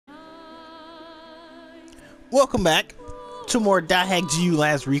Welcome back to more .hack GU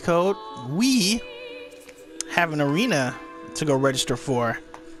Last Recode. We have an arena to go register for.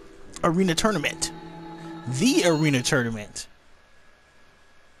 Arena tournament. The arena tournament.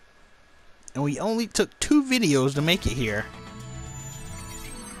 And we only took 2 videos to make it here.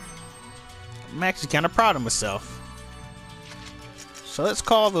 I'm actually kind of proud of myself. So let's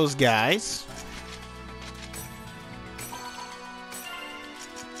call those guys.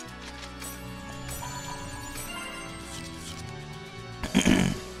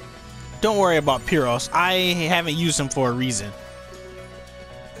 Don't worry about Pyros. I haven't used him for a reason.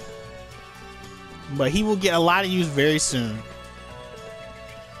 But he will get a lot of use very soon.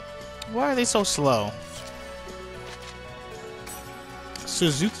 Why are they so slow?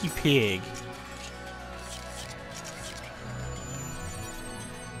 Suzuki Pig.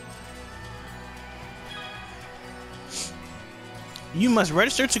 You must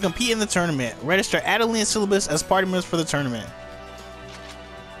register to compete in the tournament. Register Adeline Syllabus as party members for the tournament.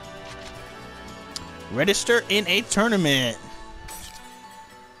 Register in a tournament.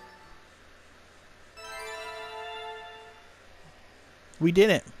 We did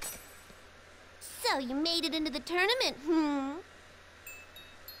it. So you made it into the tournament,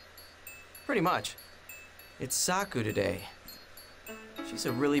 Pretty much. It's Saku today. She's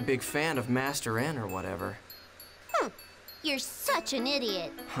a really big fan of Master N or whatever. You're such an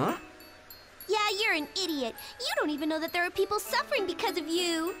idiot. Huh? Yeah, you're an idiot. You don't even know that there are people suffering because of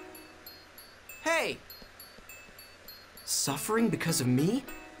you. Hey! Suffering because of me?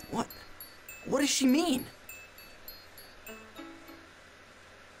 What does she mean?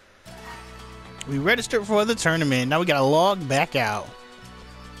 We registered for the tournament. Now we gotta log back out.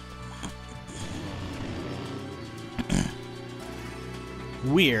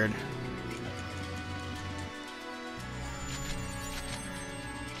 Weird.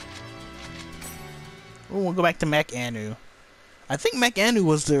 Oh, we'll go back to Mek Anu. I think Mek Anu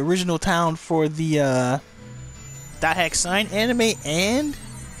was the original town for the .hack sign anime and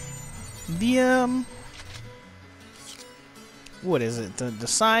the what is it? The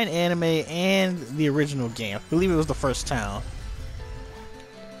sign anime and the original game. I believe it was the first town.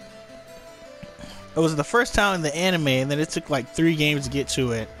 It was the first town in the anime, and then it took like 3 games to get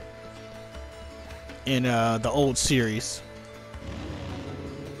to it in the old series.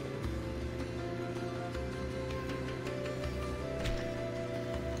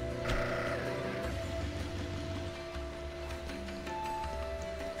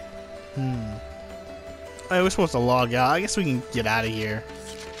 Oh, we're supposed to log out. I guess we can get out of here.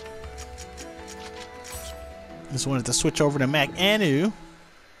 Just wanted to switch over to Mek Anu,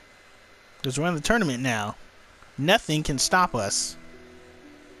 because we're in the tournament now. Nothing can stop us.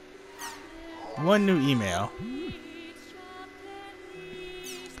 1 new email.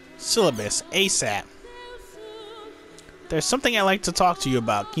 Syllabus ASAP. There's something I'd like to talk to you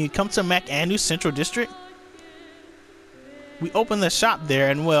about. Can you come to Mek Anu Central District? We opened the shop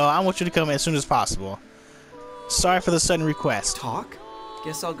there, and well, I want you to come as soon as possible. Sorry for the sudden request. Talk?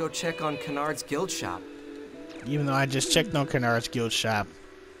 Guess I'll go check on Kennard's guild shop. Even though I just checked on Kennard's guild shop.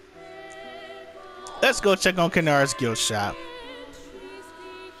 Let's go check on Kennard's guild shop.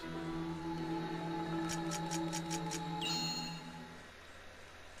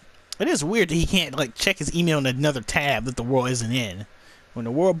 It is weird that he can't like check his email in another tab that the world isn't in. When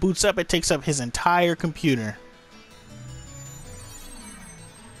the world boots up, it takes up his entire computer.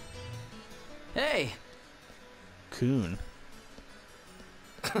 Hey! Khun.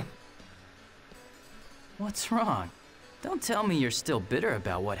 What's wrong? Don't tell me you're still bitter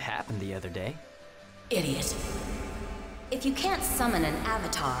about what happened the other day. Idiot. If you can't summon an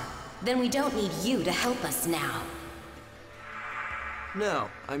avatar, then we don't need you to help us now. No,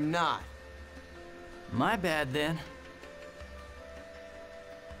 I'm not. My bad then.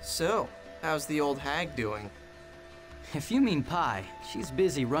 So, how's the old hag doing? If you mean Pi, she's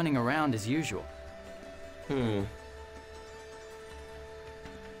busy running around as usual.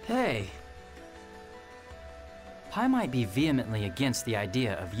 Hey. Pi might be vehemently against the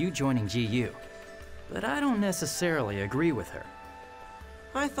idea of you joining GU, but I don't necessarily agree with her.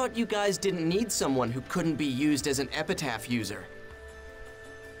 I thought you guys didn't need someone who couldn't be used as an epitaph user.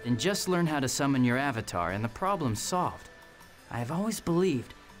 Then just learn how to summon your avatar and the problem's solved. I have always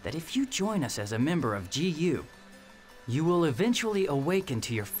believed that if you join us as a member of GU, you will eventually awaken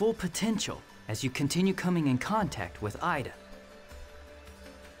to your full potential as you continue coming in contact with Ida.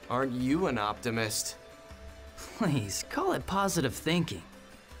 Aren't you an optimist? Please, call it positive thinking.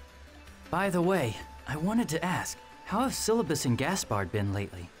 By the way, I wanted to ask, how have Syllabus and Gaspard been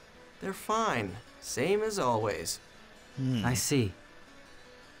lately? They're fine. Same as always. I see.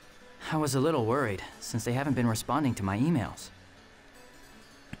 I was a little worried, since they haven't been responding to my emails.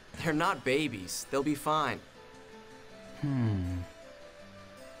 They're not babies. They'll be fine.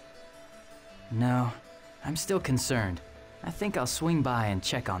 No, I'm still concerned. I think I'll swing by and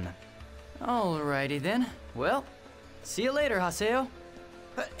check on them. Alrighty then. Well, see you later, Haseo.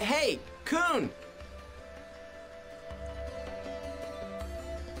 Hey, Khun!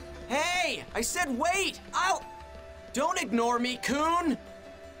 Hey! I said wait! Don't ignore me, Khun!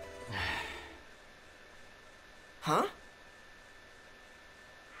 Huh?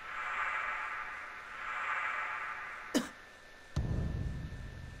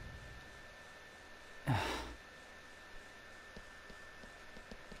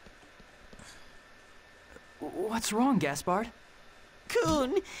 What's wrong, Gaspard?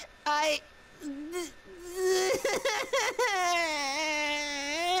 Khun,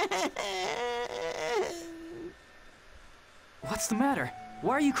 What's the matter?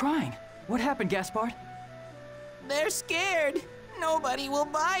 Why are you crying? What happened, Gaspard? They're scared. Nobody will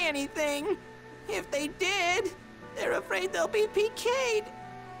buy anything. If they did, they're afraid they'll be PK'd.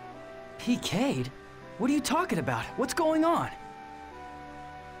 PK'd? What are you talking about? What's going on?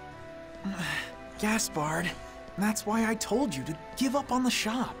 Gaspard, that's why I told you to give up on the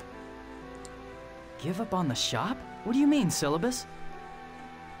shop. Give up on the shop? What do you mean, Syllabus?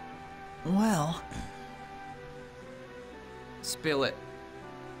 Well, Spill it.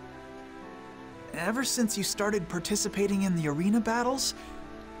 ever since you started participating in the arena battles,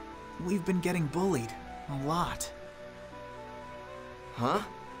 we've been getting bullied a lot. Huh?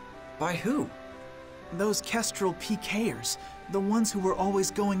 By who? Those Kestrel PKers, the ones who were always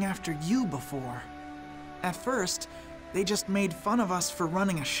going after you before. At first, they just made fun of us for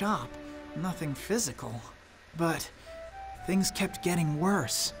running a shop, nothing physical. But things kept getting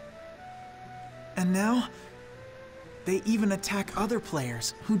worse. And now, they even attack other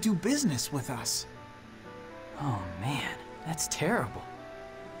players who do business with us. Oh man, that's terrible.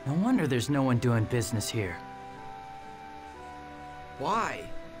 No wonder there's no one doing business here. Why?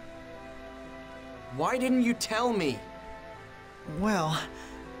 Why didn't you tell me? Well,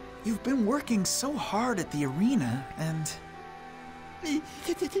 you've been working so hard at the arena, and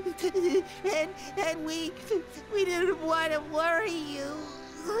we didn't want to worry you.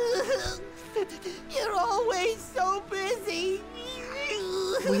 You're always so busy.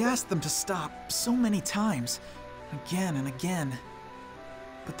 we asked them to stop so many times, again and again.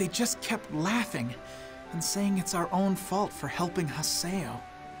 But they just kept laughing and saying it's our own fault for helping Haseo.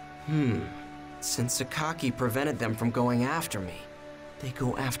 Since Sakaki prevented them from going after me, they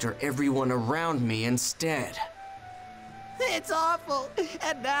go after everyone around me instead. It's awful.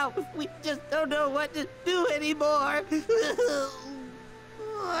 And now we just don't know what to do anymore.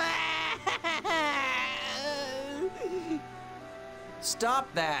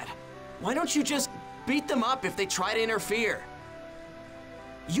 Stop that! Why don't you just beat them up if they try to interfere?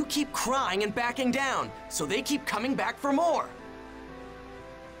 You keep crying and backing down, so they keep coming back for more.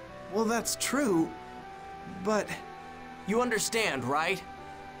 Well, that's true, but You understand, right?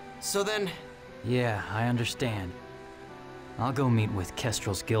 So then... Yeah, I understand. I'll go meet with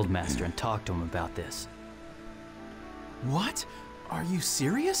Kestrel's Guildmaster and talk to him about this. what? Are you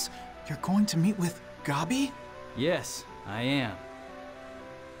serious? You're going to meet with Gabi? Yes, I am.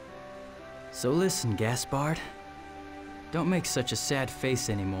 So listen, Gaspard. Don't make such a sad face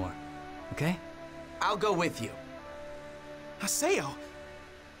anymore, okay? I'll go with you. Haseo!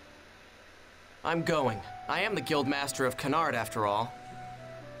 I'm going. I am the Guildmaster of Canard, after all.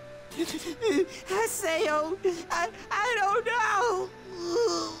 Haseo, I don't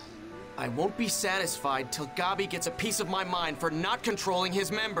know. I won't be satisfied till Gabi gets a piece of my mind for not controlling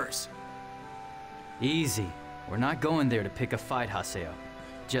his members. Easy. We're not going there to pick a fight, Haseo.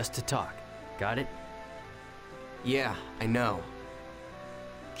 Just to talk. Got it? Yeah, I know.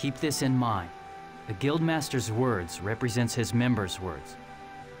 Keep this in mind. The Guildmaster's words represents his members' words.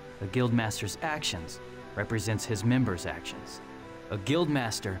 The Guildmaster's actions represents his members' actions. A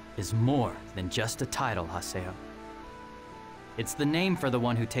Guildmaster is more than just a title, Haseo. It's the name for the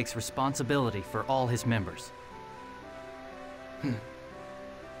one who takes responsibility for all his members.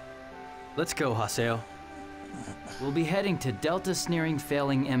 Let's go, Haseo. We'll be heading to Delta Sneering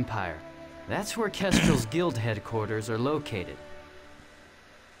Failing Empire. That's where Kestrel's guild headquarters are located.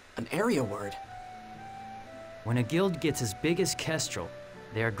 An area word. When a guild gets as big as Kestrel,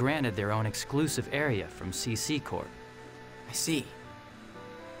 they are granted their own exclusive area from CC Corp. I see.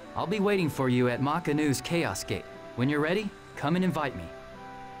 I'll be waiting for you at Makanu's Chaos Gate. When you're ready, come and invite me.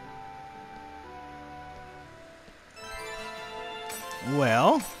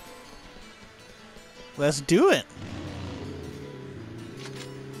 Well, let's do it.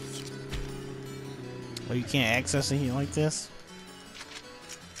 Oh, you can't access it like this?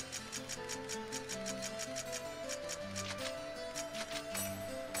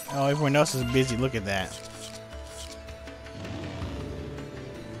 Oh, everyone else is busy. Look at that.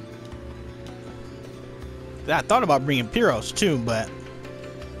 I thought about bringing Pyros too, but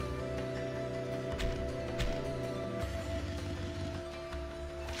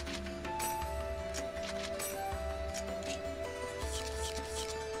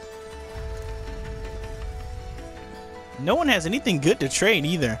no one has anything good to trade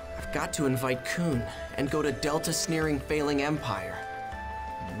either. I've got to invite Khun and go to Delta Sneering Failing Empire.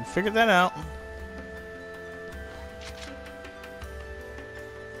 We'll figure that out.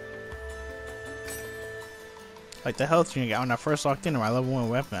 Like the health unit I got when I first locked into my level 1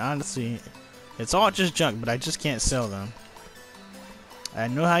 weapon. Honestly, it's all just junk, but I just can't sell them. I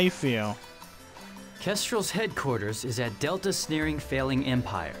know how you feel. Kestrel's headquarters is at Delta Sneering Failing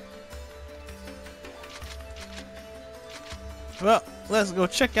Empire. Well, let's go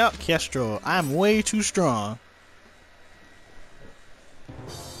check out Kestrel. I'm way too strong.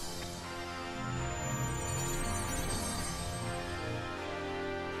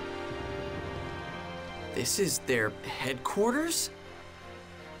 This is their headquarters?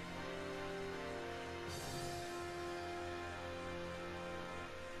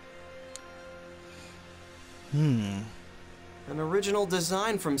 An original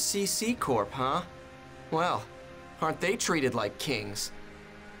design from CC Corp, huh? Well, aren't they treated like kings?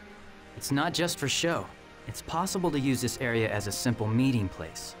 It's not just for show. It's possible to use this area as a simple meeting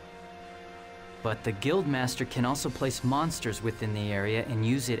place. But the Guildmaster can also place monsters within the area and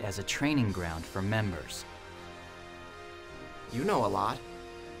use it as a training ground for members. You know a lot.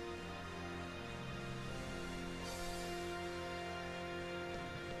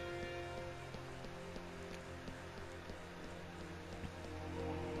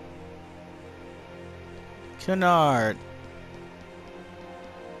 Kennard.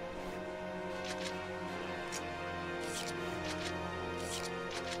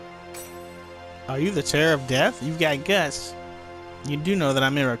 Are you the Terror of Death? You've got guts. You do know that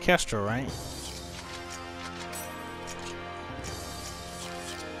I'm in Kestrel, right?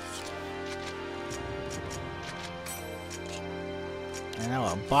 And I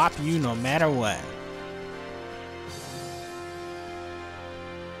will bop you no matter what.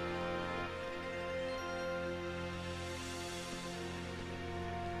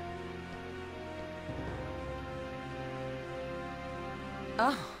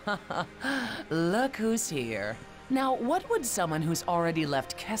 Look who's here. Now, what would someone who's already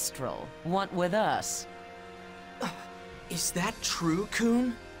left Kestrel want with us? Is that true,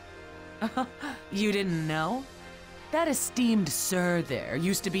 Khun? You didn't know? That esteemed sir there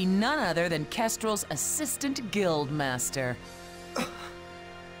used to be none other than Kestrel's assistant guildmaster.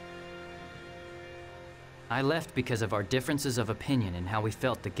 I left because of our differences of opinion and how we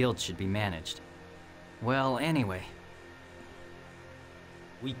felt the guild should be managed. Well, anyway.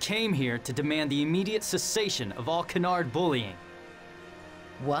 We came here to demand the immediate cessation of all Kennard bullying.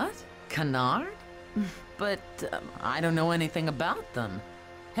 What? Kennard? But I don't know anything about them.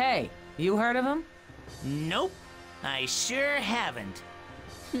 Hey, you heard of them? Nope, I sure haven't.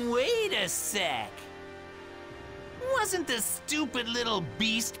 Wait a sec. Wasn't the stupid little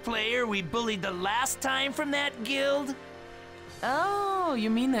beast player we bullied the last time from that guild? Oh, you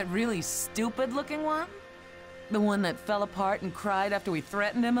mean that really stupid looking one? The one that fell apart and cried after we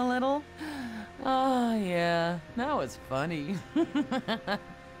threatened him a little? Oh, yeah, that was funny.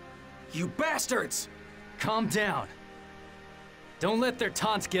 You bastards! Calm down. Don't let their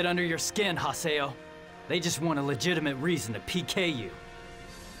taunts get under your skin, Haseo. They just want a legitimate reason to PK you.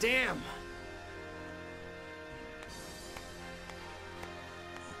 Damn!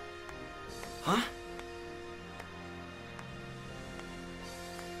 Huh?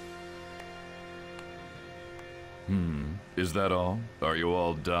 Is that all? Are you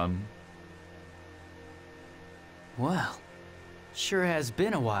all done? Well, sure has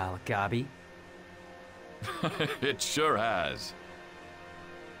been a while, Gabi. It sure has.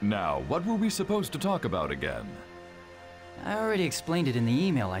 Now, what were we supposed to talk about again? I already explained it in the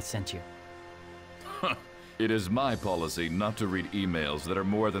email I sent you. It is my policy not to read emails that are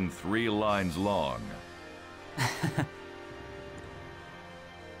more than 3 lines long.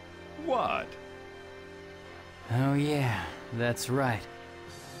 What? Oh yeah, that's right.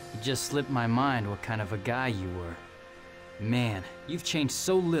 It just slipped my mind what kind of a guy you were. Man, you've changed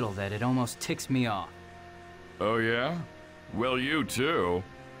so little that it almost ticks me off. Oh yeah? Well, you too.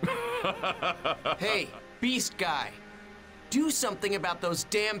 Hey, beast guy. Do something about those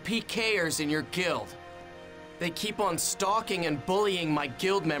damn PKers in your guild. They keep on stalking and bullying my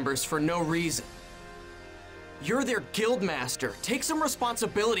guild members for no reason. You're their Guildmaster. Take some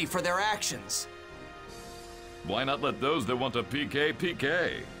responsibility for their actions. Why not let those that want to PK,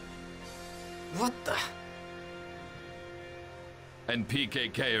 PK? What the? And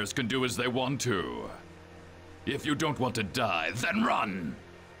PKKers can do as they want to. If you don't want to die, then run!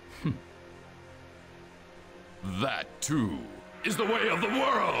 That, too, is the way of the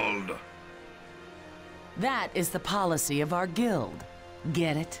world! That is the policy of our guild.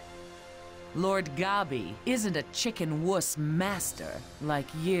 Get it? Lord Gabi isn't a chicken wuss master like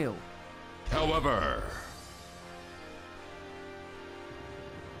you. However...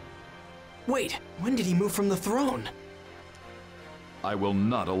 Wait, when did he move from the throne? I will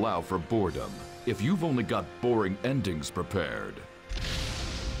not allow for boredom if you've only got boring endings prepared.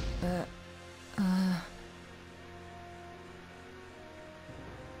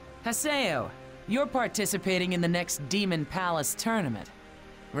 Haseo, you're participating in the next Demon Palace tournament,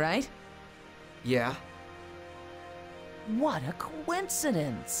 right? Yeah. What a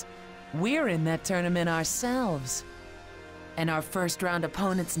coincidence! We're in that tournament ourselves. And our first round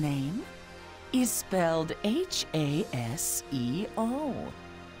opponent's name is spelled Haseo.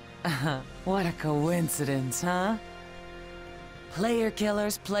 What a coincidence, huh? Player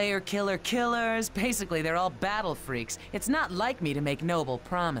killers, player killer killers. Basically, they're all battle freaks. It's not like me to make noble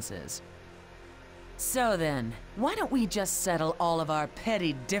promises. So then, why don't we just settle all of our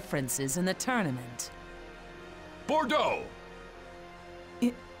petty differences in the tournament? Bordeaux!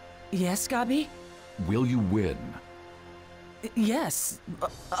 Yes, Gabi? Will you win? Yes,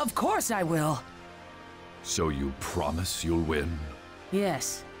 of course I will. So you promise you'll win?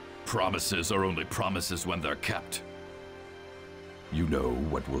 Yes. Promises are only promises when they're kept. You know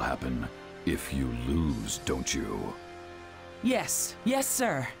what will happen if you lose, don't you? Yes, yes,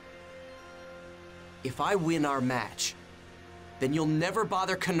 sir. If I win our match, then you'll never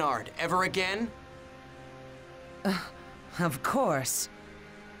bother Kennard ever again? Of course.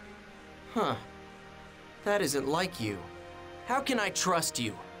 Huh. That isn't like you. How can I trust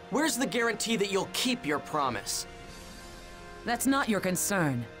you? Where's the guarantee that you'll keep your promise? That's not your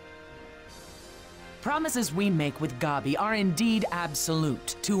concern. Promises we make with Gabi are indeed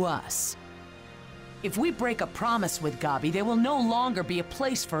absolute to us. If we break a promise with Gabi, there will no longer be a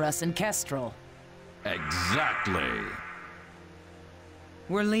place for us in Kestrel. Exactly.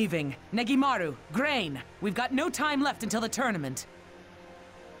 We're leaving. Negimaru, Grain, we've got no time left until the tournament.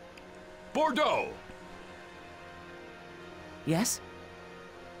 Bordeaux! Yes?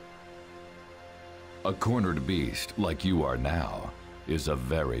 A cornered beast, like you are now, is a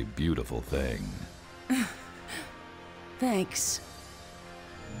very beautiful thing. Thanks.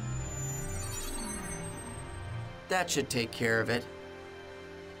 That should take care of it.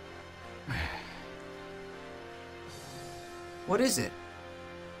 What is it?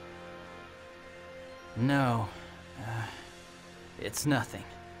 No. It's nothing.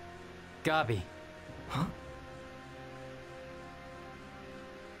 Gabi. Huh?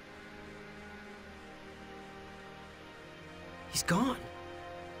 He's gone.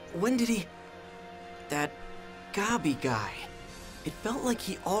 When did he... That Gabi guy. It felt like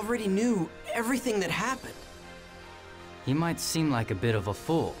he already knew everything that happened. He might seem like a bit of a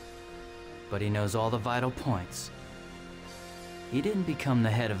fool, but he knows all the vital points. He didn't become the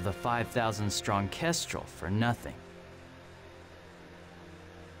head of the 5,000-strong Kestrel for nothing.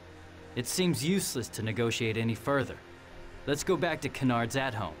 It seems useless to negotiate any further. Let's go back to Kennard's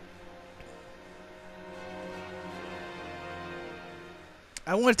at-home.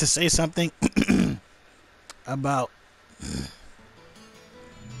 I wanted to say something about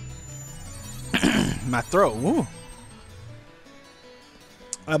my throat. Woo.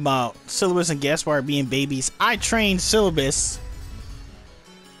 About Syllabus and Gaspard being babies. I trained Syllabus.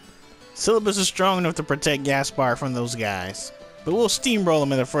 Syllabus is strong enough to protect Gaspard from those guys. But we'll steamroll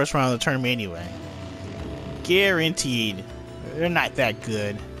them in the first round of the tournament anyway. Guaranteed. They're not that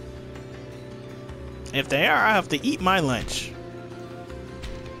good. If they are, I'll have to eat my lunch.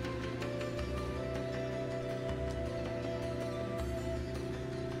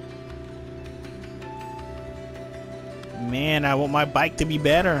 Man, I want my bike to be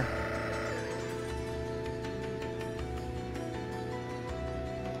better.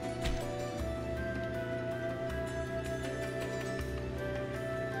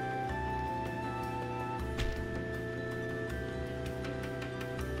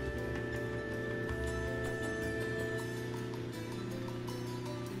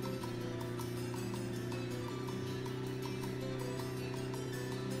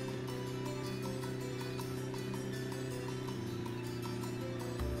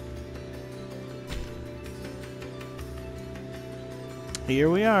 Here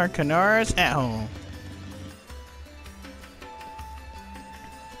we are, Kennard's at home.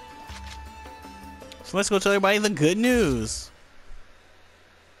 So let's go tell everybody the good news.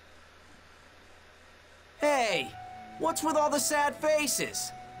 Hey, what's with all the sad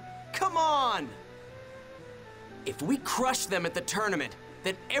faces? Come on! If we crush them at the tournament,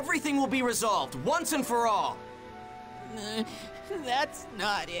 then everything will be resolved once and for all. That's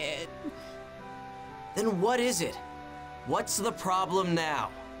not it. Then what is it? What's the problem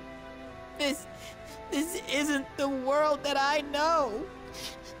now? This isn't the world that I know.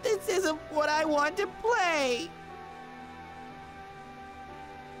 This isn't what I want to play.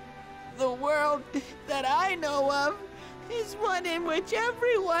 The world that I know of is one in which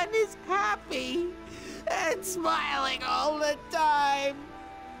everyone is happy and smiling all the time.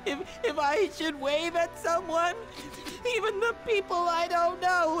 If I should wave at someone, even the people I don't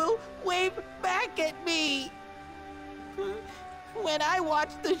know will wave back at me. When I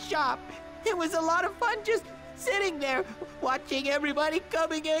watched the shop, it was a lot of fun just sitting there, watching everybody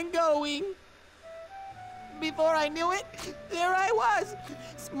coming and going. Before I knew it, there I was,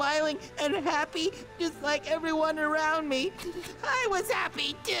 smiling and happy, just like everyone around me. I was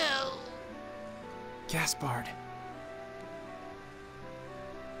happy too. Gaspard.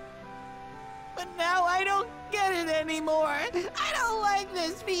 But now I don't get it anymore. I don't like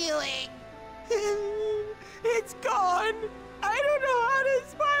this feeling. It's gone. I don't know how to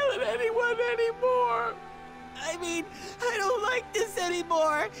smile at anyone anymore. I mean, I don't like this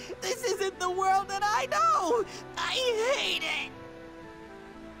anymore. This isn't the world that I know. I hate it.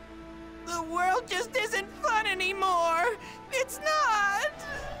 The world just isn't fun anymore. It's not.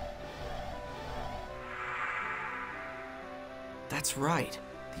 That's right.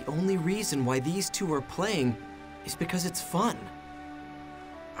 The only reason why these two are playing is because it's fun.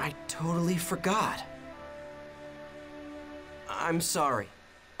 I totally forgot. I'm sorry.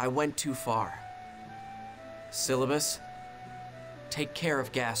 I went too far. Syllabus, take care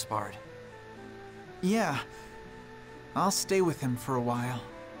of Gaspard. Yeah, I'll stay with him for a while.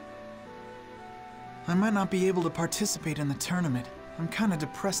 I might not be able to participate in the tournament. I'm kinda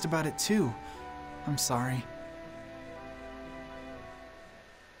depressed about it too. I'm sorry.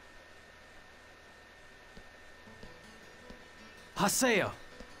 Haseo!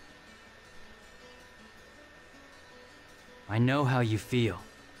 I know how you feel,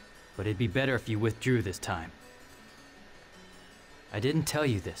 but it'd be better if you withdrew this time. I didn't tell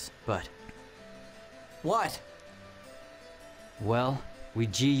you this, but... What? Well, we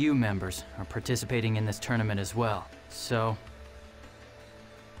GU members are participating in this tournament as well, so...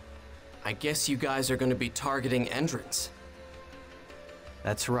 I guess you guys are gonna be targeting Endrance.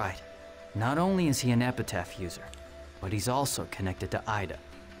 That's right. Not only is he an epitaph user, but he's also connected to Ida.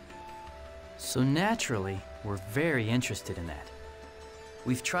 So naturally, we're very interested in that.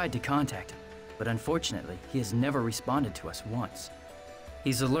 We've tried to contact him, but unfortunately, he has never responded to us once.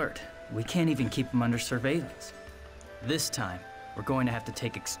 He's alert. We can't even keep him under surveillance. This time, we're going to have to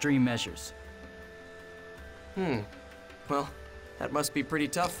take extreme measures. Well, that must be pretty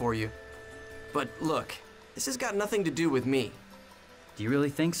tough for you. But look, this has got nothing to do with me. Do you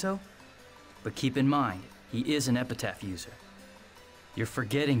really think so? But keep in mind, he is an epitaph user. You're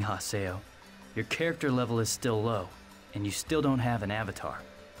forgetting, Haseo. Your character level is still low, and you still don't have an avatar.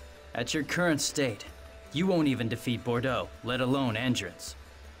 At your current state, you won't even defeat Bordeaux, let alone Endrance.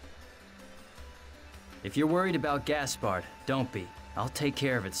 If you're worried about Gaspard, don't be. I'll take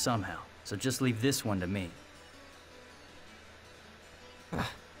care of it somehow, so just leave this one to me.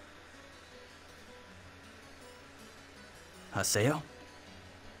 Haseo?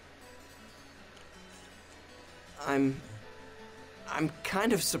 I'm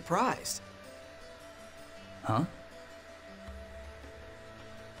kind of surprised. Huh?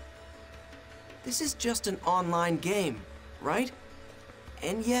 This is just an online game, right?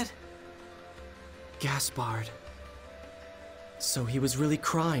 And yet... Gaspard. So he was really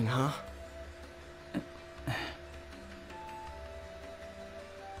crying, huh?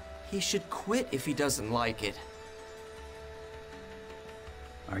 He should quit if he doesn't like it.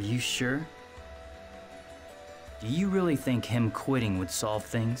 Are you sure? Do you really think him quitting would solve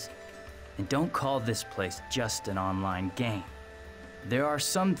things? And don't call this place just an online game. There are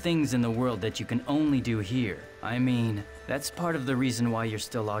some things in the world that you can only do here. I mean, that's part of the reason why you're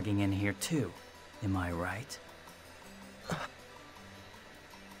still logging in here too. Am I right?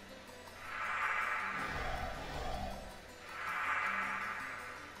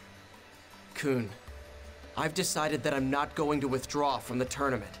 Khun, I've decided that I'm not going to withdraw from the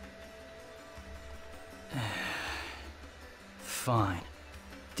tournament. Fine.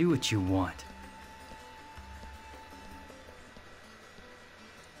 Do what you want.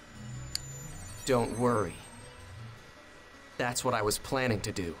 Don't worry. That's what I was planning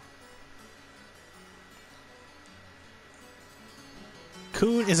to do.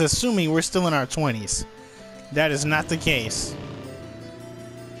 Khun is assuming we're still in our 20s. That is not the case.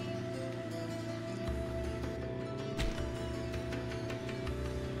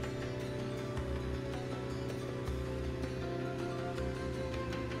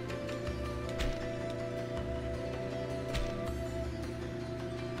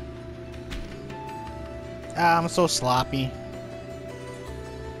 I'm so sloppy.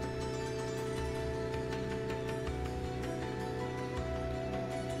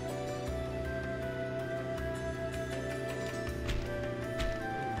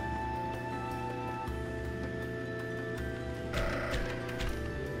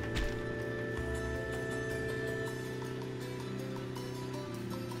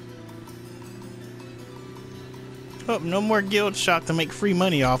 Oh, no more guild shop to make free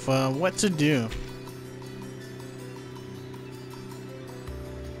money off of. What to do?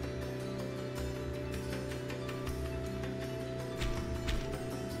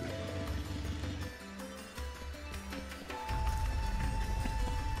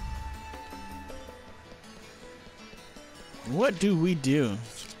 What do we do?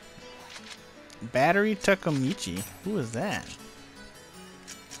 Battery Takamichi. Who is that?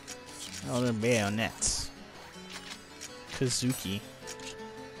 Oh, the bayonets. Kazuki.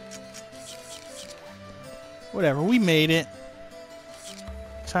 Whatever, we made it.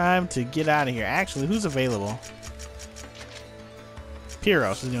 Time to get out of here. Actually, who's available?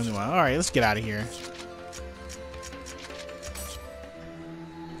 Pyros is the only one. Alright, let's get out of here.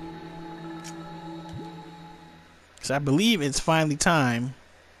 So I believe it's finally time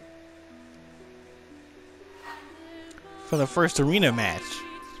for the first arena match.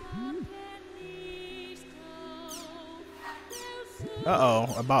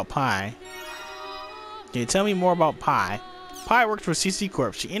 Uh-oh, about Pi. Can you tell me more about Pi? Pi worked for CC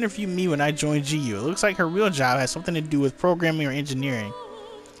Corp. She interviewed me when I joined GU. It looks like her real job has something to do with programming or engineering.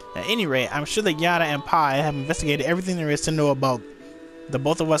 At any rate, I'm sure that Yada and Pi have investigated everything there is to know about the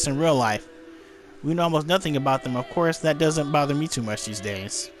both of us in real life. We know almost nothing about them. Of course, that doesn't bother me too much these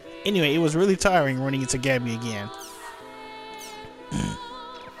days. Anyway, it was really tiring running into Gabi again.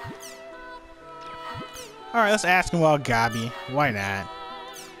 Alright, let's ask him about Gabi. Why not?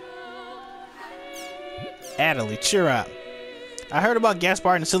 Adley, cheer up. I heard about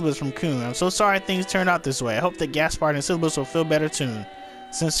Gaspard and Syllabus from Khun. I'm so sorry things turned out this way. I hope that Gaspard and Syllabus will feel better soon.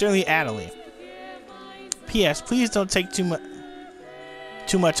 Sincerely, Adley. P.S. Please don't take too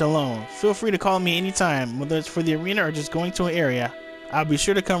much alone. Feel free to call me anytime, whether it's for the arena or just going to an area. I'll be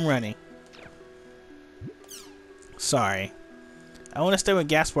sure to come running. Sorry. I want to stay with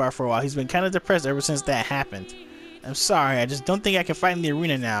Gaspard for a while. He's been kind of depressed ever since that happened. I'm sorry, I just don't think I can fight in the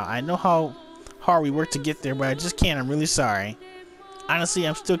arena now. I know how hard we worked to get there, but I just can't. I'm really sorry. Honestly,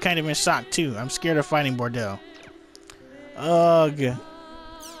 I'm still kind of in shock too. I'm scared of fighting Bordeaux. Ugh.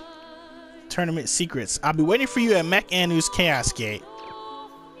 Tournament secrets. I'll be waiting for you at Mech Anu's Chaos Gate.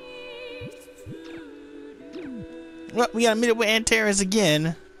 Well, we gotta meet up with Antares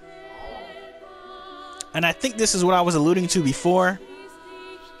again. And I think this is what I was alluding to before.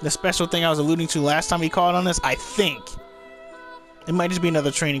 The special thing I was alluding to last time he called on us. I think. It might just be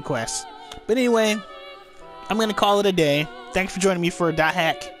another training quest. But anyway, I'm gonna call it a day. Thanks for joining me for Dot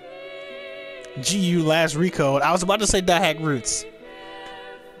Hack GU Last Recode. I was about to say Dot Hack Roots.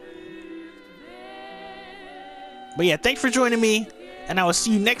 But yeah, thanks for joining me. And I will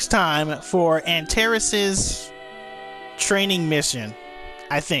see you next time for Antares' training mission,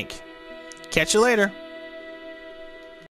 I think. Catch you later.